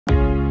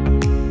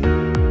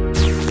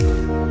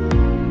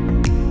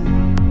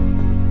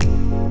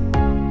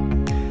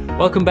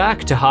Welcome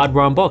back to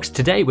Hardware Unboxed.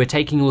 Today we're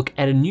taking a look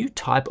at a new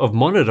type of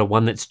monitor,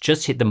 one that's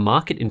just hit the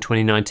market in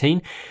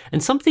 2019,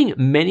 and something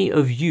many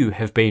of you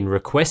have been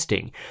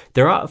requesting.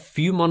 There are a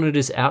few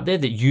monitors out there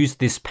that use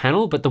this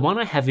panel, but the one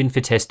I have in for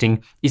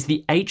testing is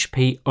the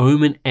HP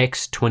Omen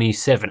X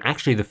 27,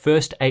 actually the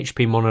first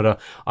HP monitor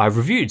I've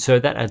reviewed, so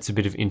that adds a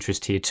bit of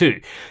interest here too.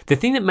 The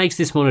thing that makes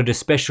this monitor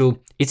special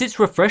is its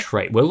refresh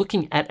rate. We're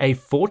looking at a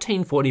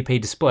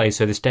 1440p display,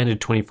 so the standard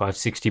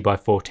 2560 by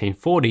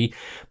 1440,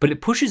 but it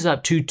pushes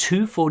up to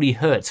 240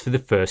 Hz for the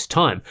first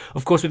time.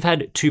 Of course, we've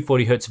had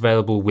 240 Hz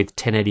available with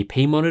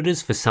 1080p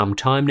monitors for some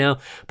time now,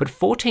 but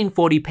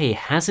 1440p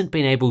hasn't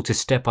been able to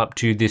step up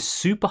to this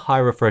super high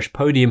refresh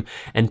podium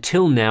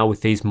until now with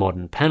these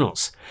modern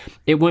panels.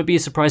 It won't be a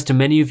surprise to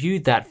many of you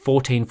that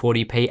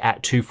 1440p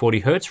at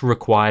 240 Hz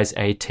requires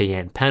a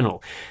TN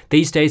panel.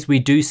 These days we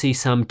do see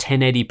some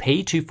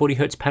 1080p 240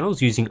 Hz panels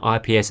using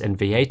IPS and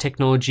VA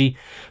technology,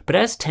 but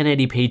as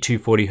 1080p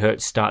 240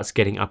 Hz starts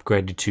getting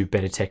upgraded to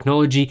better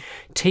technology,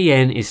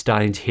 TN is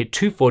starting to hit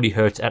 240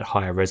 Hz at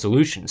higher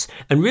resolutions.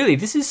 And really,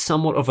 this is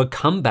somewhat of a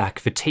comeback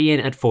for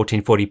TN at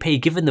 1440p,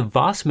 given the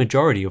vast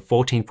majority of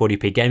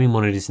 1440p gaming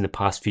monitors in the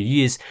past few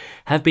years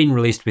have been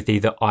released with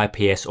either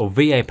IPS or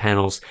VA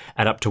panels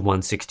at up to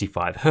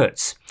 165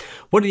 Hz.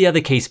 What are the other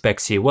key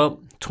specs here?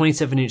 Well,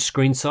 27-inch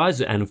screen size,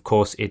 and of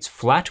course it's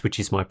flat, which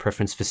is my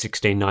preference for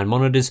 16:9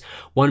 monitors.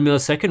 1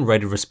 millisecond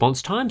rated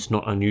response times,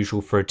 not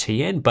unusual for a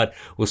TN, but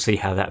we'll see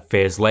how that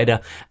fares later.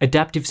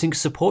 Adaptive sync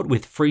support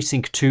with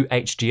FreeSync 2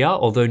 HDR,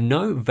 although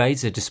no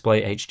VESA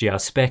display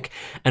HDR spec,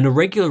 and a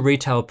regular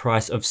retail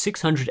price of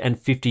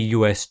 $650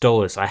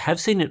 US. I have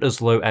seen it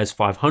as low as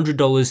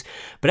 $500,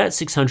 but at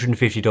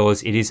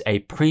 $650 it is a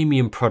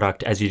premium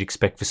product as you'd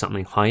expect for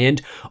something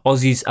high-end.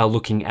 Aussies are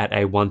looking at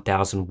a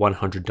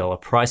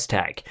 $1,100 price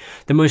tag.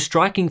 The most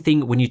striking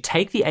thing when you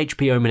take the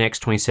HP Omen X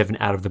 27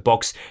 out of the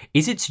box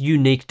is its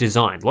unique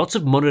design. Lots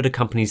of monitor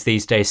companies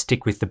these days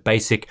stick with the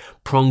basic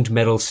pronged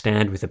metal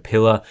stand with a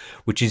pillar,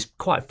 which is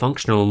quite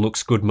functional and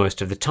looks good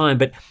most of the time,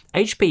 but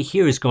HP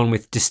here has gone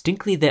with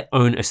distinctly their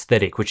own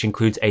aesthetic, which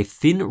includes a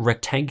thin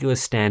rectangular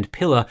stand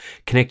pillar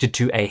connected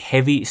to a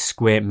heavy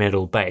square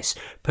metal base.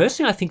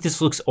 Personally, I think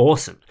this looks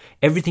awesome.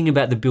 Everything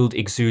about the build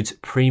exudes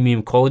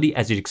premium quality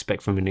as you'd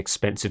expect from an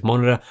expensive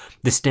monitor.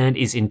 The stand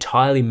is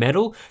entirely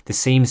metal. The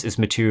seams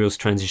as materials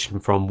transition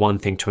from one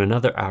thing to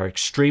another are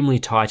extremely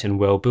tight and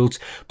well built,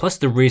 plus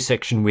the rear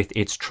section with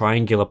its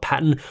triangular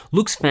pattern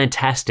looks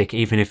fantastic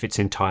even if it's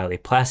entirely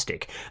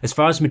plastic. As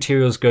far as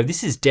materials go,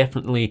 this is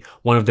definitely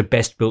one of the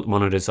best built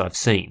monitors I've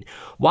seen.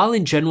 While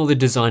in general the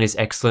design is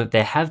excellent,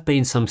 there have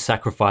been some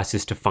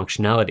sacrifices to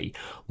functionality.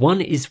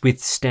 One is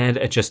with stand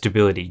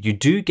adjustability. You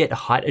do get a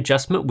height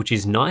adjustment, which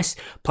is nice,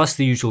 plus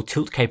the usual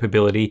tilt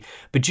capability,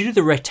 but due to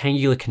the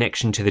rectangular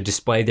connection to the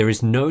display, there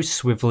is no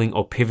swiveling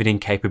or pivoting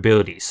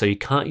capability, so you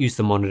can't use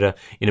the monitor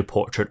in a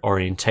portrait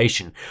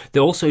orientation.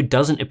 There also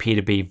doesn't appear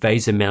to be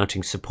VESA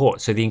mounting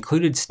support, so the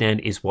included stand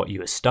is what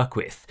you are stuck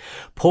with.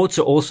 Ports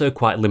are also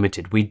quite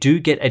limited. We do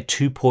get a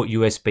 2-port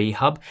USB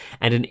hub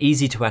and an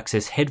easy to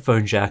access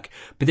headphone jack,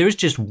 but there is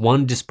just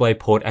one display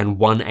port and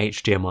one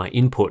HDMI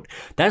input.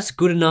 That's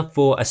good enough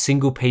for a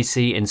single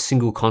PC and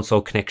single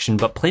console connection,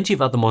 but plenty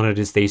of other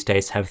monitors these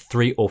days have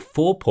 3 or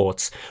 4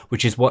 ports,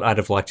 which is what I'd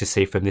have liked to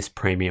see from this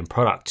premium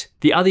product.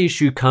 The other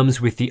issue comes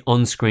with the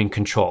on-screen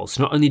controls.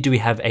 Not only do we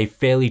have a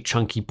fairly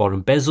chunky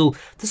bottom bezel,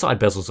 the side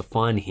bezels are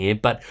fine here,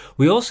 but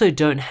we also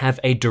don't have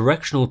a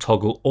directional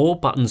toggle or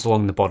buttons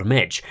along the bottom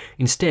edge.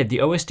 Instead, the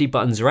OSD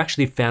buttons are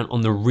actually found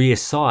on the rear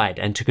side,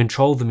 and to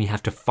control them you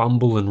have to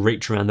fumble and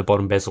reach around the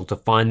bottom bezel to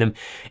find them.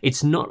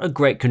 It's not a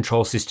great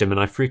control system, and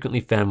I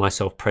frequently found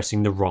myself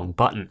pressing the wrong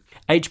button.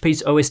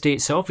 HP's OSD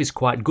itself is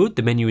quite good.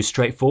 The menu is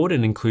straightforward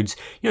and includes,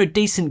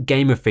 decent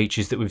gamer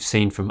features that we've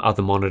seen from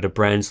other monitor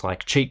brands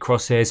like cheek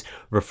crosshairs,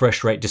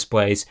 refresh rate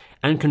displays,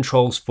 and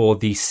controls for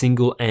the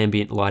single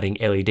ambient lighting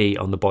LED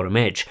on the bottom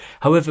edge.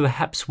 However,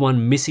 perhaps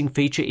one missing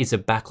feature is a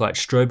backlight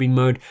strobing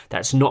mode.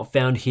 That's not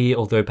found here,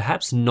 although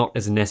perhaps not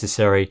as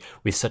necessary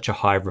with such a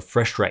high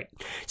refresh rate.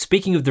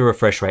 Speaking of the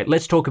refresh rate,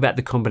 let's talk about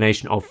the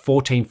combination of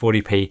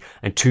 1440p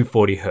and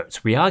 240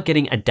 Hz. We are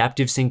getting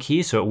adaptive sync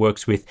here, so it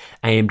works with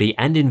AMD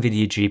and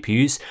NVIDIA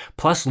GPUs,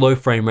 plus low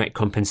frame rate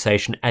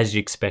compensation as you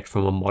expect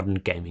from a modern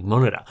gaming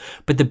monitor.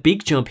 But the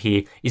big jump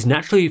here is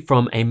naturally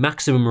from a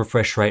maximum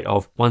refresh rate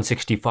of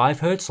 165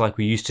 Hz, like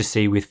we used to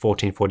see with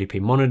 1440p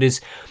monitors,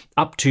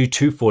 up to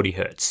 240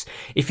 Hz.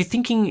 If you're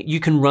thinking you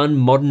can run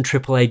modern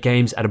AAA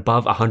games at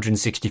above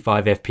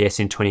 165 FPS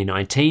in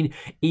 2019,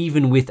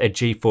 even with a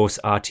GeForce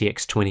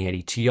RTX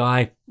 2080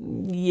 Ti,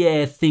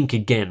 yeah, think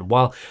again.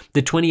 While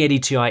the 2080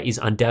 Ti is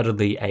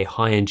undoubtedly a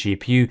high-end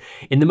GPU,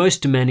 in the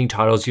most demanding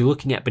titles you're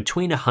looking at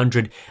between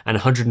 100 and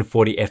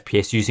 140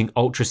 FPS using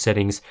ultra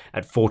settings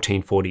at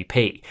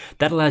 1440p.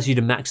 That allows you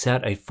to max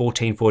out a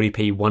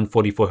 1440p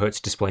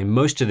 144Hz display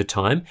most of the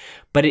time,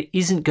 but it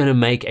isn't going to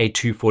make a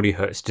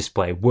 240Hz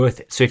display worth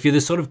it. So if you're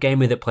the sort of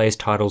gamer that plays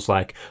titles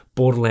like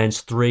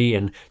Borderlands 3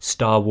 and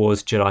Star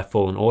Wars Jedi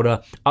Fallen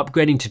Order,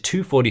 upgrading to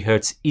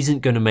 240Hz isn't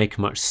going to make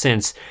much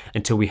sense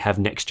until we have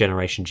next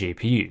generation generation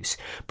GPUs.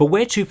 But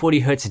where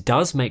 240Hz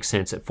does make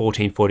sense at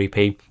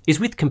 1440p is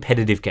with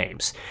competitive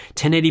games.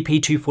 1080p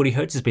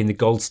 240Hz has been the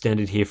gold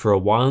standard here for a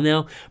while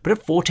now, but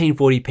at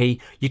 1440p,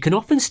 you can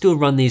often still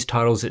run these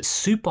titles at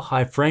super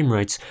high frame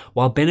rates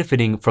while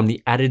benefiting from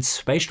the added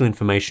spatial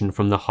information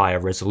from the higher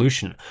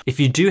resolution. If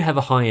you do have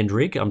a high-end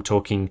rig, I'm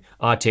talking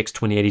RTX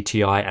 2080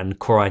 Ti and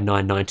Core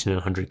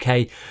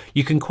i9-9900K,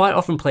 you can quite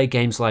often play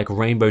games like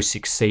Rainbow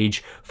Six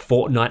Siege,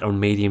 Fortnite on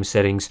medium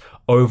settings,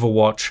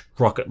 Overwatch,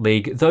 Rocket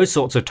League, those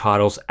sorts of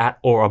titles at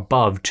or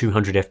above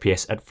 200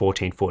 FPS at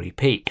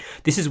 1440p.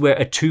 This is where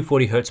a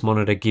 240Hz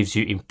monitor gives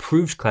you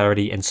improved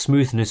clarity and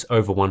smoothness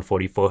over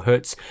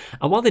 144Hz,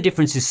 and while the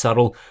difference is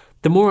subtle,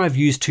 the more I've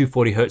used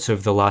 240Hz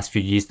over the last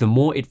few years, the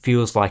more it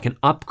feels like an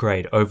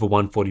upgrade over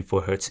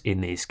 144Hz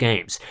in these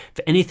games.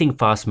 For anything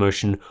fast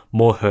motion,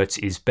 more Hertz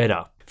is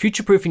better.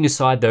 Future-proofing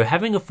aside though,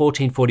 having a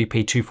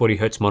 1440p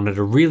 240Hz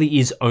monitor really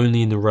is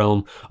only in the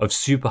realm of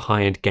super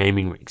high-end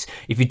gaming rigs.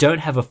 If you don't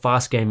have a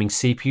fast gaming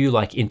CPU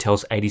like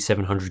Intel's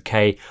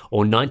 8700K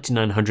or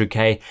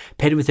 9900K,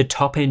 paired with a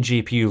top-end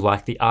GPU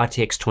like the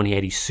RTX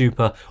 2080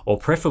 Super or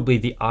preferably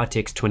the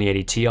RTX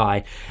 2080 Ti,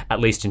 at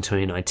least in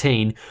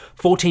 2019,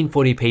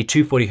 1440p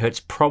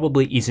 240Hz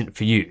probably isn't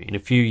for you. In a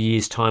few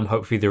years' time,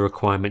 hopefully the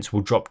requirements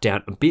will drop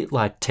down a bit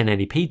like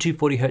 1080p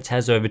 240Hz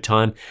has over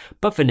time,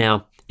 but for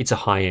now, it's a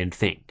high-end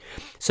thing.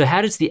 So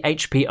how does the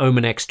HP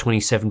Omen X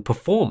 27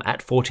 perform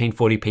at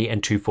 1440p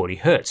and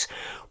 240Hz?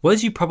 Well,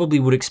 as you probably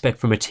would expect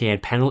from a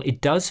TN panel,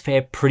 it does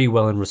fare pretty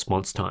well in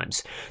response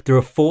times. There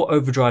are 4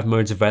 overdrive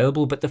modes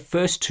available, but the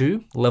first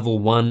 2, level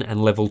 1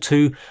 and level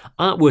 2,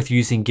 aren't worth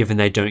using given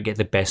they don't get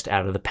the best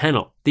out of the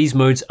panel. These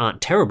modes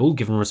aren't terrible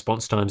given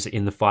response times are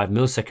in the 5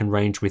 millisecond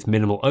range with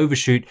minimal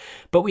overshoot,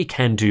 but we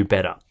can do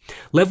better.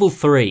 Level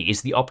 3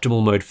 is the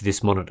optimal mode for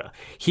this monitor.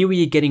 Here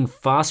we are getting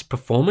fast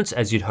performance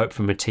as you'd hope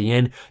from a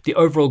TN. The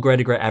overall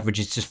grade-to-grade average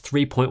is just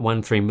 3.13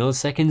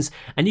 milliseconds,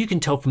 and you can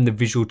tell from the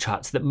visual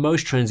charts that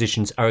most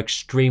transitions are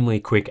extremely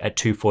quick at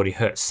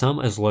 240Hz, some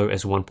as low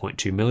as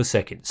 1.2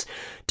 milliseconds.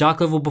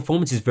 Dark level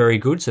performance is very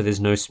good, so there's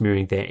no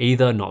smearing there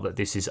either, not that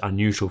this is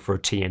unusual for a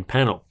TN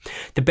panel.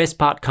 The best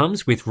part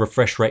comes with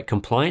refresh rate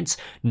compliance.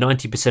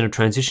 90% of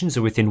transitions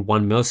are within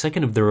 1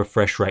 millisecond of the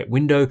refresh rate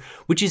window,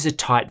 which is a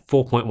tight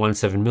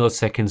 4.17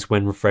 milliseconds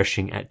when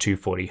refreshing at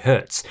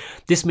 240Hz.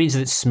 This means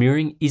that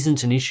smearing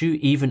isn't an issue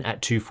even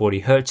at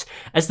 240Hz,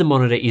 as the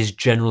monitor is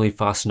generally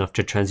fast enough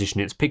to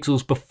transition its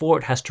pixels before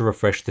it has to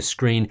refresh the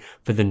screen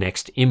for the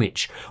next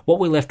image. What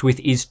we're left with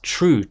is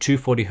true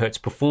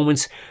 240Hz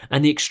performance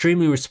and the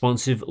extremely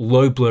responsive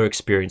low blur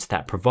experience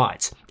that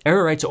provides.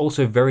 Error rates are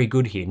also very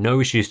good here, no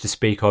issues to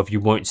speak of.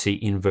 You won't see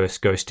inverse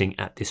ghosting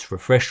at this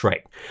refresh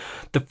rate.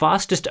 The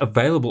fastest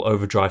available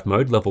overdrive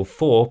mode, level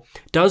 4,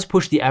 does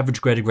push the average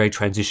grade-to-grade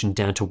transition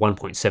down to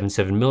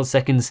 1.77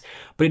 milliseconds,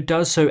 but it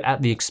does so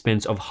at the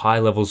expense of high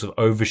levels of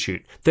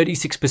overshoot.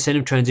 36%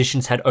 of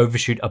transitions had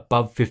overshoot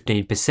above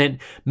 15%,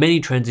 many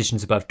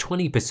transitions above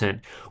 20%,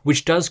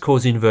 which does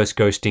cause inverse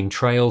ghosting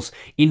trails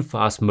in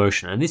fast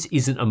motion, and this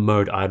isn't a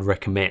mode I'd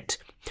recommend.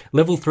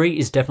 Level 3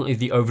 is definitely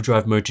the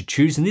overdrive mode to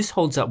choose, and this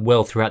holds up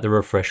well throughout the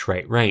refresh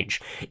rate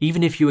range.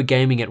 Even if you are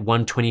gaming at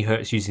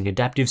 120Hz using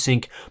adaptive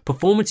sync,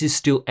 performance is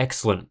still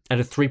excellent at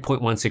a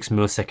 3.16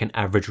 millisecond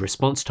average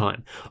response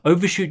time.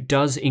 Overshoot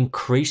does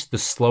increase the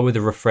slower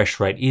the refresh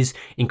rate is,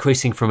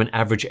 increasing from an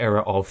average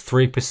error of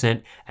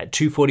 3% at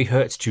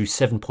 240Hz to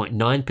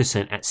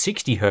 7.9% at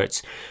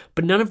 60Hz,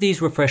 but none of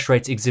these refresh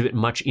rates exhibit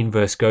much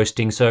inverse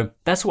ghosting, so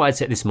that's why I'd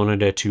set this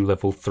monitor to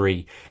level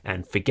 3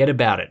 and forget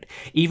about it.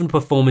 Even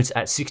performance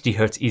at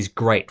 60Hz is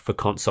great for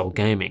console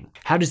gaming.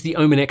 How does the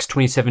Omen X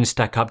 27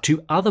 stack up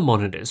to other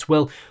monitors?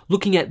 Well,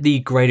 looking at the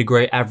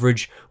grade-to-grade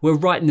average, we're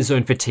right in the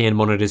zone for TN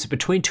monitors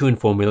between 2 and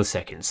 4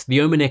 milliseconds. The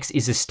Omen X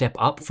is a step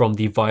up from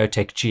the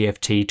Viotech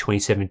GFT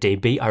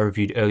 27DB I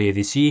reviewed earlier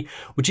this year,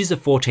 which is a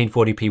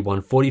 1440p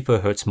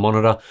 144Hz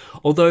monitor,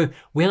 although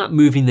we aren't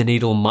moving the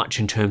needle much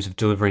in terms of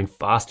delivering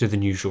faster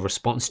than usual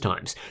response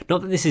times.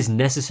 Not that this is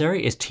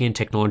necessary, as TN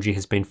technology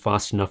has been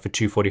fast enough for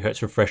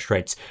 240Hz refresh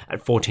rates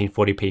at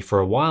 1440p for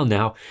a while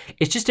now.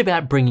 It's just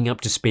about bringing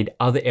up to speed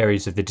other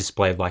areas of the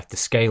display like the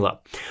scaler.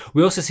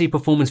 We also see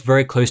performance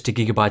very close to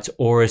Gigabyte's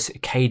Aorus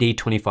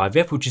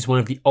KD25F, which is one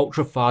of the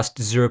ultra-fast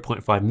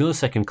 0.5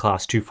 millisecond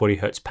class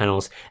 240Hz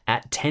panels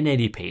at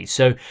 1080p.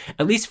 So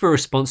at least for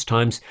response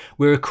times,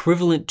 we're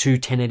equivalent to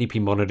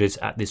 1080p monitors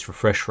at this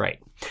refresh rate.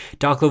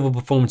 Dark level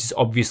performance is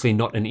obviously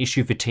not an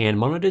issue for TN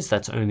monitors,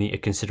 that's only a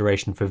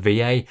consideration for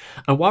VA,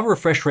 and while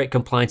refresh rate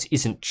compliance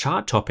isn't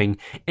chart topping,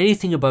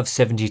 anything above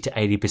 70 to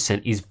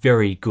 80% is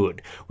very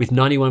good. With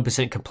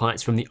 91%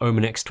 compliance from the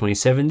Omen X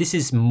 27, this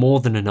is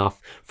more than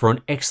enough for an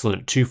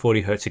excellent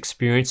 240Hz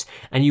experience,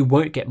 and you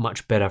won't get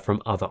much better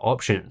from other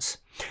options.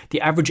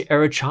 The average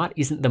error chart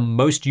isn't the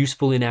most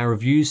useful in our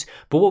reviews,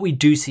 but what we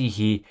do see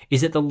here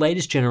is that the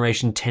latest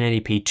generation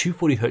 1080p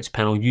 240Hz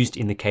panel used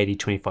in the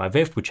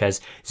KD25F, which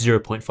has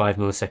 0.5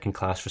 millisecond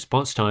class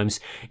response times,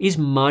 is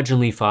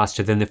marginally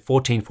faster than the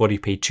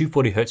 1440p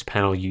 240Hz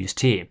panel used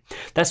here.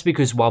 That's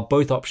because while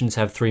both options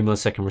have 3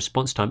 millisecond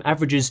response time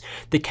averages,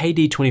 the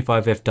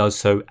KD25F does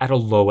so at a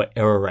lower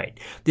error rate.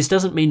 This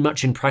doesn't mean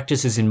much in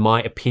practice, as in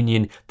my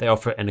opinion they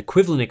offer an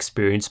equivalent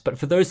experience, but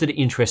for those that are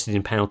interested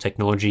in panel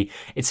technology,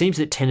 it seems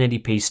that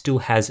 1080p still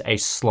has a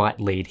slight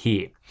lead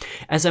here.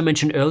 As I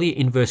mentioned earlier,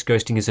 inverse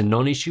ghosting is a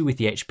non-issue with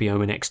the HP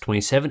Omen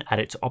X27 at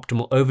its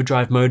optimal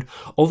overdrive mode,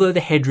 although the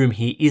headroom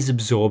here is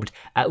absorbed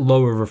at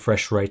lower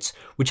refresh rates,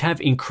 which have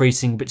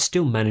increasing but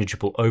still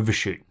manageable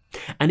overshoot.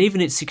 And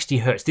even at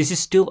 60Hz, this is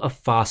still a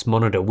fast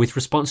monitor with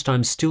response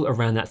times still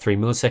around that 3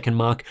 millisecond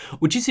mark,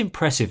 which is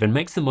impressive and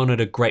makes the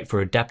monitor great for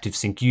adaptive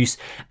sync use,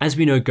 as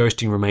we know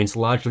ghosting remains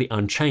largely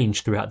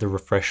unchanged throughout the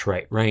refresh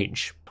rate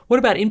range. What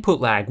about input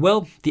lag?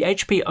 Well, the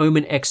HP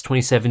Omen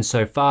X27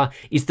 so far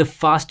is the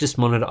fastest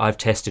monitor I've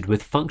tested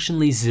with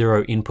functionally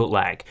zero input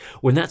lag.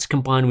 When that's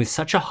combined with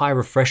such a high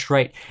refresh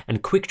rate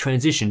and quick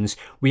transitions,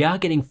 we are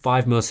getting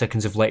 5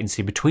 milliseconds of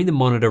latency between the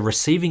monitor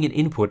receiving an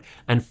input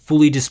and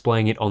fully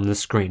displaying it on the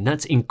screen.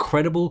 That's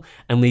incredible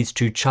and leads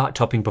to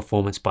chart-topping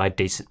performance by a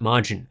decent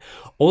margin.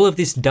 All of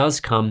this does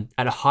come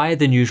at a higher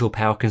than usual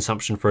power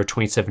consumption for a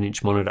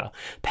 27-inch monitor.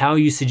 Power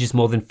usage is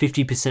more than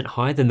 50%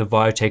 higher than the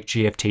Viotech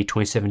GFT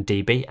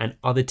 27DB and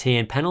other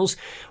TN panels,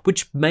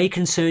 which may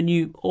concern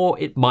you, or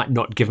it might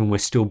not, given we're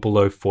still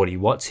below 40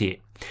 watts here.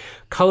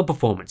 Color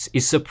performance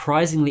is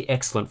surprisingly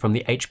excellent from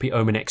the HP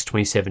Omen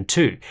X27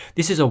 too.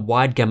 This is a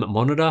wide gamut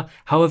monitor,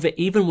 however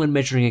even when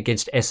measuring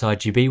against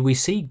sRGB we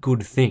see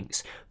good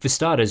things. For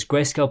starters,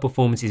 grayscale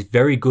performance is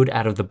very good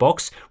out of the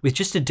box with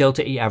just a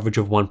delta E average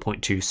of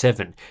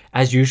 1.27.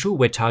 As usual,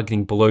 we're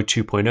targeting below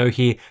 2.0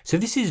 here, so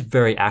this is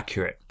very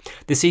accurate.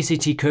 The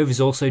CCT curve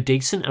is also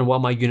decent, and while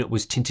my unit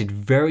was tinted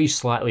very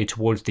slightly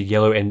towards the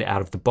yellow end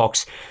out of the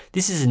box,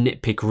 this is a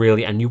nitpick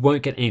really, and you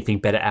won't get anything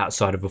better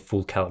outside of a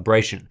full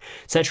calibration.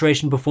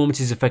 Saturation performance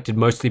is affected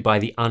mostly by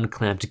the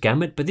unclamped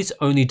gamut, but this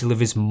only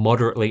delivers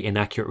moderately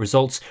inaccurate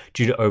results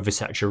due to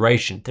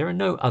oversaturation. There are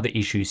no other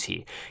issues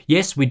here.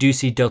 Yes, we do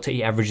see delta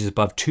E averages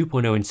above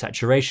 2.0 in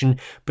saturation,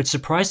 but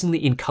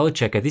surprisingly in color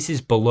checker this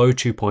is below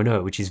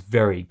 2.0, which is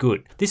very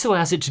good. This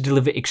allows it to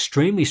deliver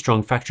extremely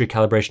strong factory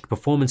calibration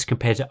performance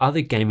compared to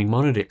other gaming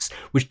monitors,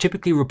 which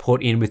typically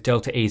report in with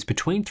delta E's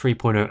between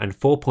 3.0 and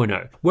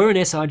 4.0. Were an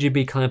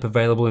sRGB clamp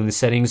available in the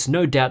settings,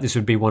 no doubt this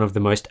would be one of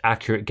the most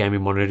accurate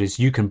gaming monitors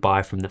you can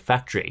buy from the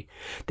factory.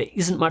 There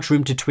isn't much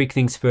room to tweak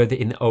things further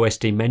in the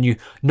OSD menu.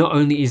 Not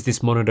only is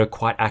this monitor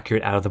quite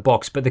accurate out of the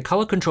box, but the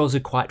color controls are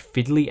quite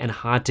fiddly and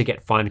hard to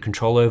get fine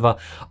control over.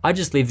 I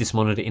just leave this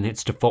monitor in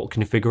its default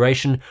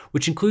configuration,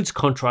 which includes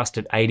contrast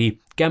at 80,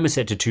 gamma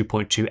set to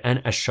 2.2,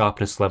 and a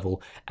sharpness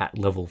level at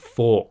level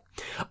 4.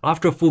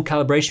 After a full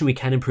calibration, we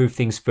can improve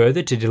things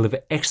further to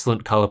deliver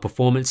excellent color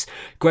performance.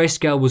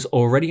 Grayscale was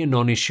already a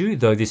non-issue,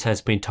 though this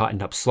has been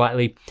tightened up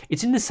slightly.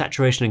 It's in the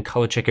saturation and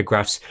color checker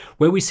graphs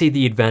where we see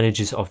the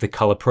advantages of the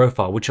color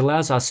profile, which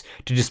allows us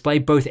to display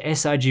both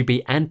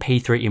sRGB and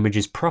P3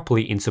 images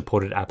properly in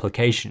supported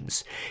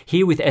applications.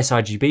 Here with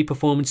sRGB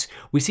performance,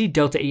 we see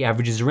delta E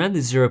averages around the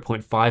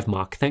 0.5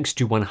 mark thanks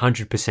to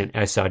 100%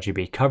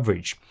 sRGB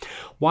coverage.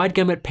 Wide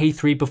gamut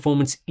P3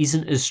 performance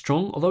isn't as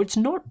strong, although it's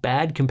not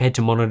bad compared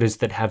to monitors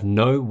that have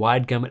no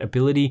wide gamut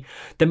ability.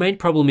 The main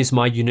problem is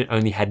my unit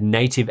only had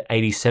native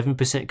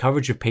 87%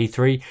 coverage of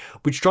P3,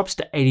 which drops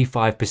to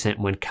 85%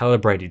 when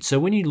calibrated. So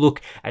when you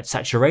look at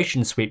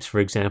saturation sweeps, for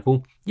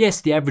example, yes,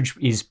 the average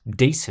is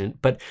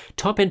decent, but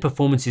top-end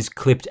performance is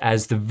clipped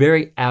as the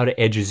very outer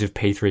edges of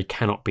P3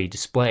 cannot be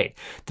displayed.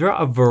 There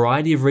are a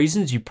variety of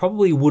reasons. You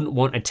probably wouldn't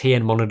want a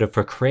TN monitor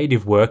for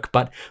creative work,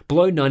 but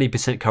below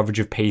 90% coverage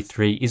of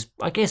P3 is,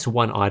 I guess,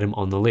 one item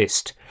on the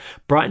list.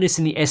 Brightness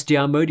in the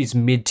SDR mode is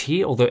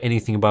mid-tier, although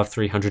anything above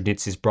 300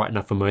 nits is bright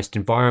enough for most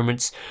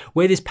environments.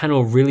 Where this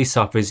panel really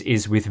suffers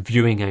is with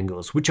viewing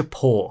angles, which are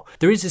poor.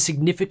 There is a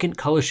significant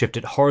color shift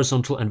at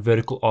horizontal and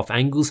vertical off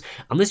angles.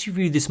 Unless you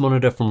view this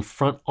monitor from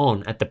front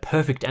on at the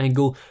perfect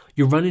angle,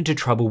 you run into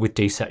trouble with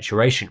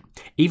desaturation.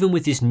 Even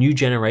with this new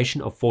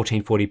generation of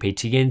 1440p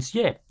TNs,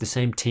 yeah, the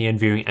same TN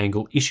viewing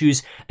angle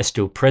issues are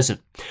still present.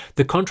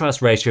 The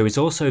contrast ratio is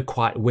also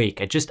quite weak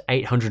at just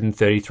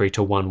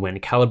 833:1 when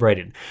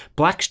calibrated.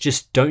 Blacks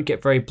just don't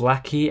get very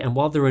black here, and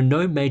while there are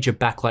no major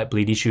backlight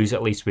bleed issues,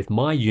 at least with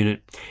my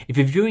unit, if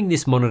you're viewing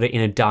this monitor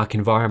in a dark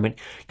environment,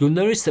 you'll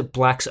notice that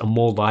blacks are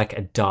more like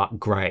a dark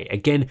grey.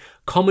 Again,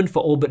 common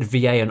for all but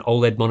VA and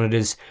OLED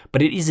monitors,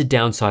 but it is a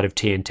downside of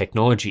TN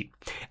technology.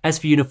 As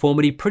for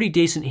uniformity, pretty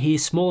decent here,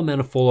 small amount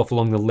of fall off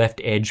along the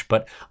left edge,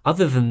 but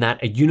other than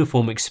that, a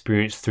uniform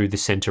experience through the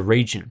center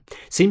region.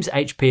 Seems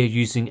HP are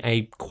using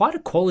quite a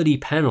quality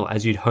panel,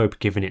 as you'd hope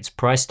given its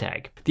price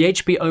tag. The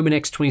HP Omen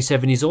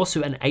X27 is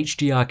also an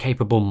HDR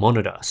capable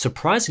monitor.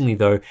 Surprisingly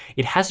though,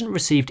 it hasn't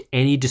received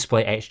any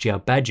display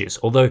HDR badges,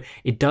 although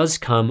it does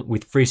come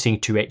with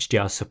FreeSync 2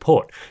 HDR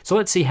support. So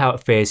let's see how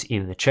it fares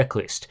in the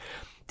checklist.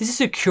 This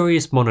is a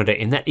curious monitor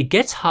in that it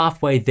gets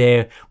halfway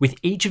there with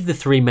each of the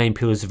three main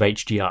pillars of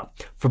HDR.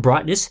 For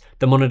brightness,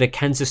 the monitor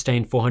can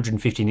sustain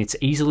 450 nits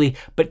easily,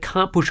 but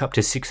can't push up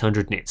to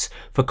 600 nits.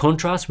 For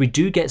contrast, we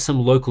do get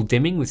some local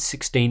dimming with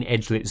 16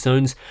 edge-lit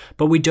zones,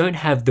 but we don't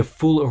have the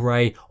full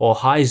array or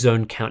high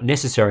zone count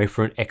necessary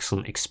for an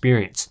excellent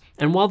experience.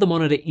 And while the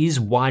monitor is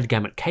wide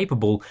gamut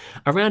capable,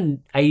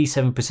 around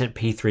 87%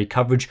 P3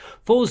 coverage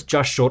falls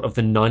just short of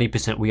the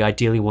 90% we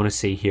ideally want to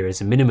see here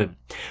as a minimum.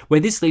 Where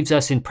this leaves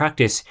us in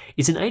practice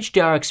is an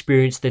HDR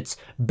experience that's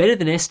better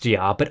than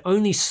SDR, but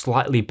only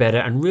slightly better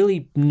and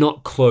really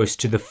not close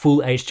to the full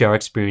HDR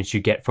experience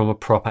you get from a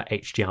proper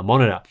HDR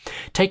monitor.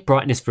 Take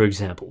brightness for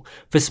example.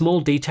 For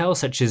small details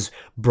such as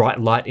bright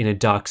light in a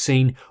dark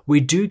scene, we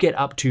do get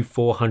up to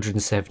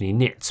 470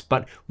 nits,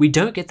 but we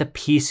don't get the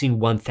piercing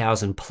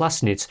 1000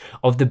 plus nits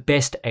of the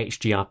best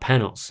HDR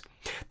panels.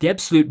 The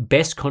absolute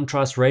best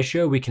contrast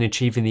ratio we can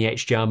achieve in the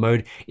HDR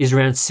mode is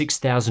around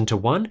 6000 to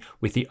 1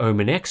 with the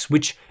Omen X,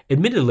 which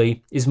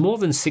admittedly is more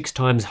than 6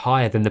 times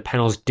higher than the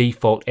panel's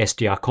default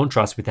SDR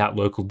contrast without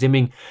local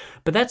dimming,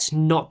 but that's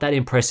not that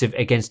impressive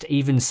against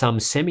even some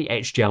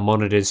semi-HDR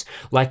monitors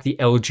like the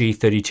LG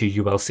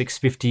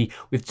 32UL650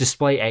 with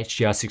display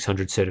HDR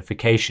 600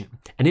 certification.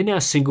 And in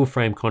our single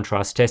frame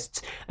contrast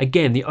tests,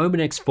 again the Omen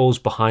X falls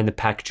behind the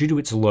pack due to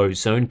its low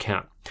zone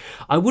count.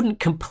 I wouldn't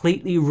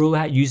completely rule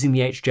out using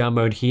the HDR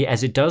mode here,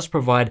 as it does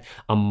provide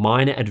a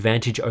minor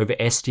advantage over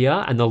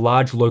SDR, and the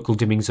large local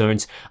dimming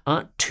zones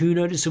aren't too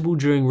noticeable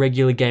during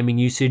regular gaming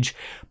usage,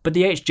 but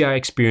the HDR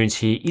experience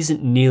here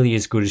isn't nearly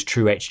as good as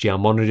true HDR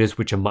monitors,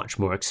 which are much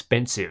more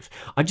expensive.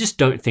 I just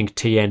don't think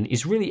TN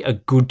is really a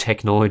good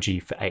technology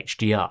for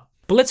HDR.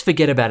 But let's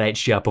forget about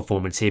HDR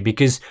performance here,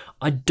 because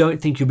I don't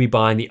think you'll be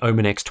buying the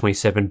Omen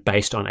X27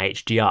 based on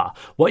HDR.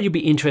 What you'll be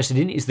interested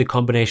in is the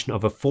combination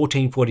of a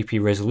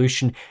 1440p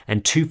resolution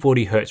and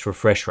 240Hz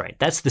refresh rate.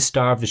 That's the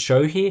star of the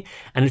show here,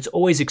 and it's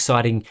always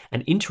exciting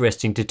and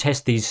interesting to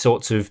test these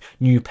sorts of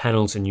new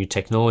panels and new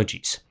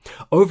technologies.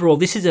 Overall,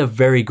 this is a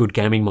very good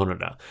gaming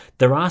monitor.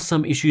 There are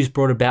some issues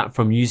brought about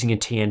from using a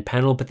TN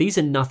panel, but these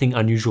are nothing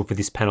unusual for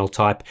this panel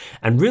type,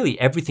 and really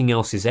everything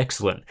else is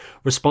excellent.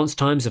 Response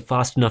times are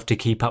fast enough to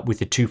keep up with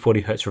the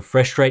 240Hz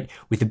refresh rate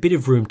with a bit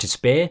of room to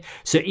spare,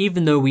 so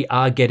even though we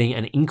are getting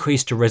an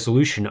increase to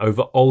resolution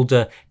over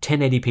older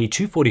 1080p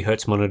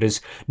 240Hz monitors,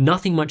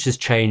 nothing much has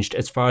changed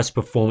as far as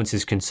performance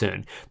is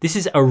concerned. This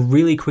is a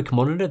really quick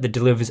monitor that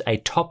delivers a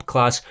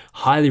top-class,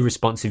 highly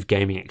responsive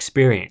gaming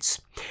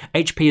experience.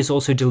 HP has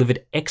also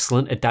delivered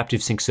excellent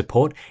adaptive sync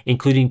support,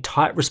 including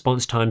tight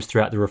response times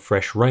throughout the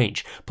refresh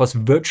range, plus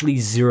virtually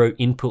zero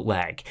input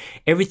lag.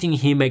 Everything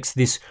here makes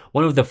this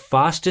one of the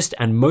fastest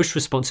and most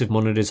responsive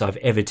monitors I've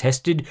ever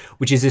tested,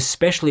 which is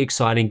especially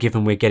exciting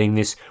given we're getting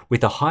this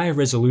with a higher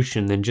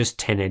resolution than just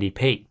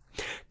 1080p.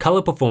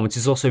 Color performance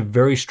is also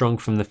very strong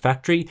from the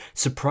factory,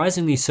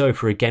 surprisingly so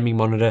for a gaming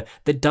monitor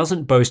that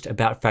doesn't boast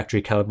about factory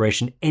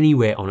calibration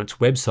anywhere on its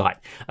website.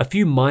 A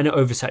few minor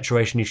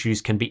oversaturation issues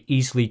can be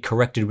easily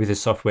corrected with a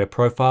software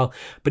profile,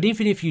 but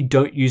even if you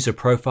don't use a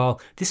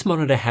profile, this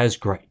monitor has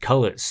great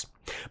colors.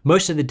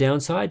 Most of the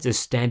downsides are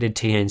standard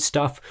TN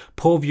stuff,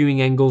 poor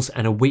viewing angles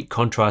and a weak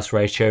contrast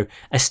ratio,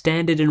 a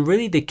standard and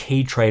really the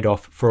key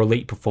trade-off for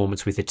elite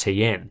performance with a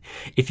TN.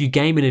 If you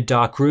game in a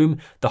dark room,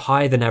 the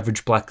higher than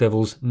average black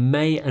levels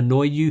may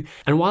annoy you,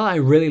 and while I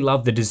really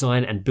love the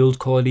design and build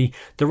quality,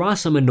 there are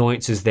some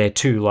annoyances there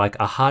too, like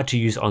a hard to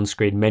use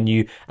on-screen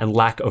menu and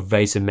lack of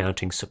VESA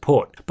mounting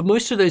support. But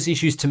most of those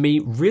issues to me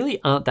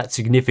really aren't that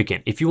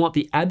significant. If you want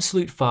the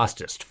absolute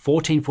fastest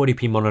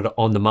 1440p monitor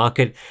on the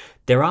market,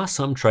 there are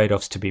some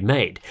trade-offs to be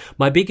made.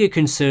 My bigger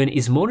concern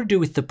is more to do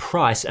with the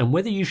price and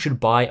whether you should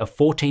buy a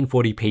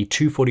 1440p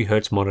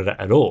 240Hz monitor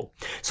at all.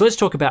 So let's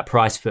talk about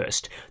price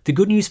first. The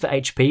good news for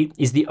HP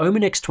is the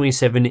Omen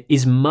X27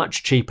 is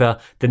much cheaper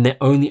than their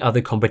only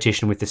other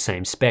competition with the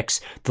same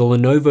specs, the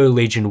Lenovo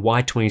Legion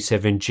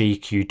Y27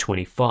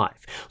 GQ25.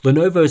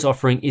 Lenovo's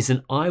offering is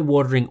an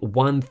eye-watering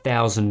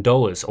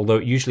 $1,000, although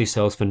it usually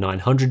sells for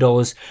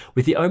 $900,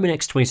 with the Omen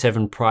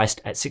X27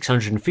 priced at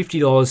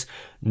 $650.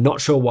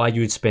 Not sure why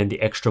you would spend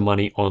the extra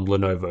money on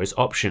Lenovo's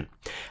option.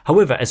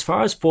 However, as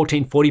far as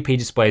 1440p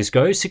displays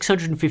go,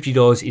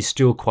 $650 is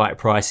still quite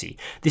pricey.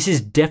 This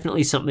is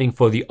definitely something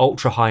for the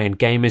ultra high-end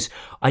gamers.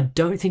 I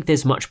don't think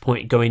there's much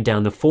point going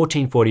down the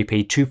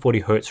 1440p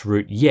 240Hz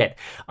route yet,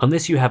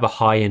 unless you have a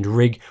high-end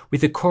rig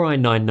with a Core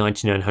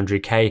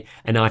i9-9900K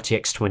and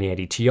RTX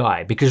 2080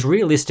 Ti, because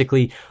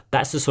realistically,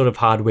 that's the sort of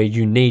hardware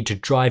you need to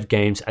drive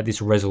games at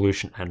this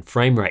resolution and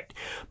frame rate.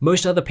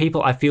 Most other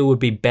people I feel would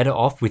be better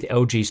off with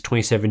LG's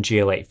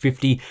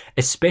 27GL850,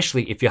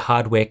 especially if your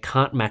hardware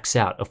can't max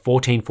out a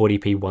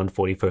 1440p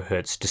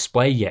 144Hz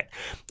display yet.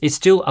 It's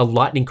still a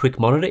lightning quick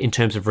monitor in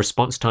terms of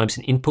response times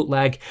and input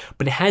lag,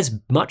 but it has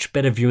much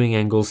better viewing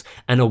angles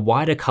and a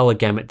wider color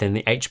gamut than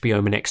the HP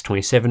Omen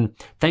X27,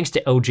 thanks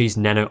to LG's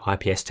Nano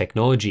IPS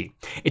technology.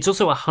 It's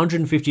also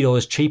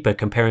 $150 cheaper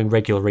comparing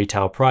regular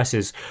retail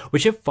prices,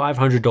 which at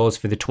 $500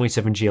 for the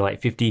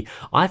 27GL850,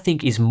 I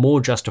think is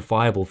more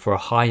justifiable for a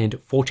high-end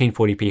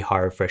 1440p high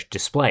refresh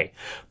display.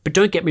 But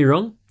don't get me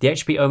wrong, The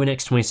HP Omen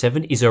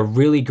X27 is a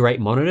really great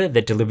monitor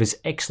that delivers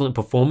excellent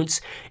performance.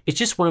 It's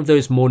just one of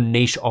those more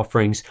niche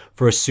offerings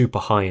for a super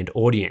high-end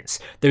audience.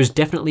 There's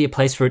definitely a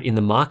place for it in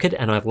the market,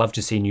 and I'd love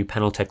to see new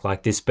panel tech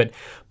like this, but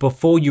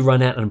before you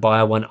run out and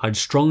buy one, I'd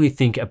strongly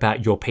think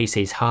about your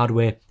PC's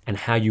hardware and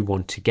how you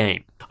want to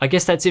game. I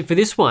guess that's it for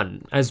this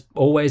one. As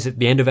always, at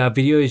the end of our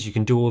videos, you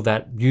can do all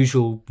that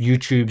usual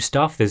YouTube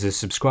stuff. There's a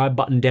subscribe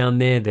button down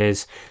there.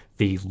 There's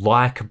the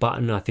like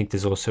button. I think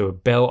there's also a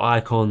bell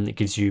icon that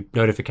gives you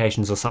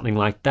notifications or something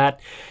like that.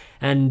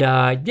 And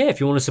yeah, if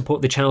you want to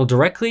support the channel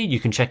directly, you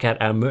can check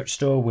out our merch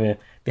store where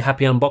the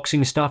Happy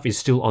Unboxing stuff is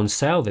still on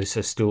sale.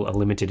 There's still a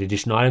limited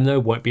edition item though,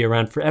 won't be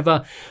around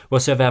forever. We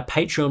also have our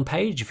Patreon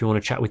page if you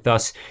want to chat with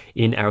us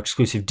in our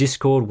exclusive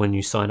Discord. When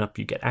you sign up,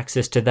 you get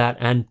access to that.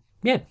 And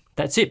yeah,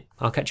 that's it.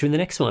 I'll catch you in the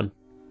next one.